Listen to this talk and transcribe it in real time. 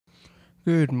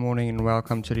Good morning and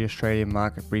welcome to the Australian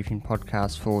Market Briefing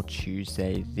Podcast for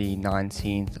Tuesday, the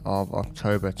 19th of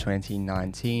October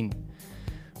 2019.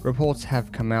 Reports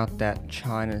have come out that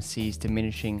China sees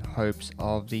diminishing hopes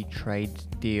of the trade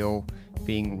deal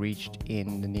being reached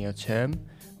in the near term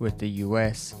with the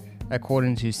US.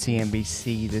 According to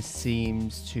CNBC, this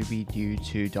seems to be due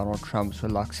to Donald Trump's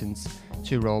reluctance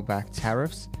to roll back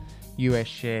tariffs. US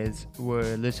shares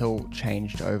were little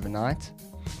changed overnight.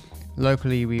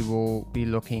 Locally, we will be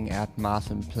looking at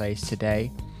Martin Place today.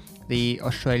 The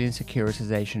Australian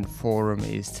Securitisation Forum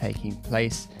is taking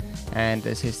place and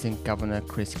Assistant Governor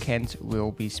Chris Kent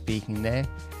will be speaking there.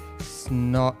 It's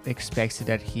not expected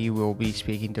that he will be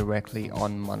speaking directly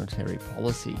on monetary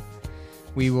policy.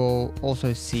 We will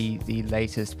also see the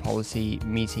latest policy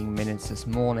meeting minutes this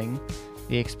morning.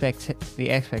 The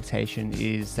expectation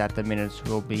is that the minutes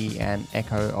will be an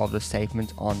echo of the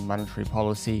statement on monetary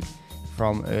policy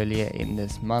from earlier in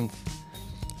this month.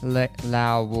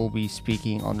 Lau will be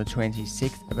speaking on the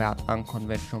 26th about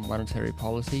unconventional monetary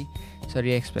policy, so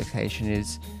the expectation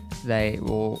is they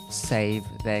will save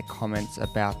their comments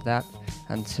about that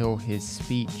until his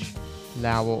speech.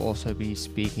 Lau will also be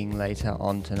speaking later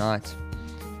on tonight.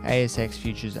 ASX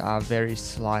futures are very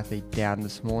slightly down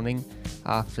this morning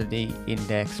after the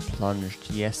index plunged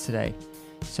yesterday,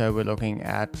 so we're looking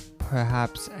at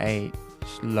perhaps a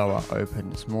lower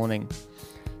open this morning.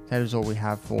 That is all we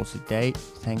have for today.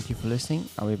 Thank you for listening.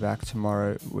 I'll be back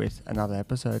tomorrow with another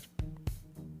episode.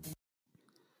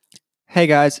 Hey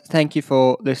guys, thank you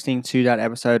for listening to that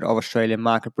episode of Australian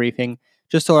Market Briefing.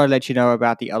 Just thought I'd let you know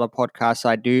about the other podcast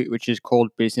I do, which is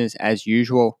called Business as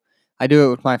Usual. I do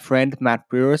it with my friend Matt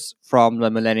Brewis from the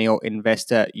Millennial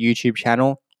Investor YouTube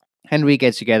channel, and we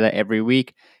get together every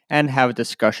week and have a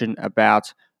discussion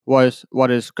about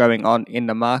what is going on in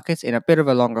the markets in a bit of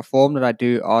a longer form that I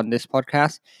do on this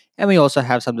podcast. And we also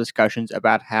have some discussions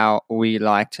about how we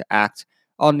like to act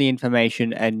on the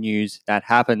information and news that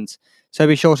happens. So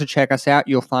be sure to check us out.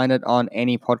 You'll find it on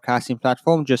any podcasting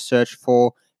platform. Just search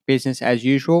for Business as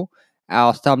Usual.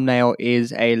 Our thumbnail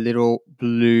is a little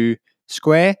blue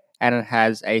square and it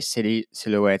has a city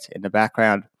silhouette in the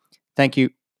background. Thank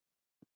you.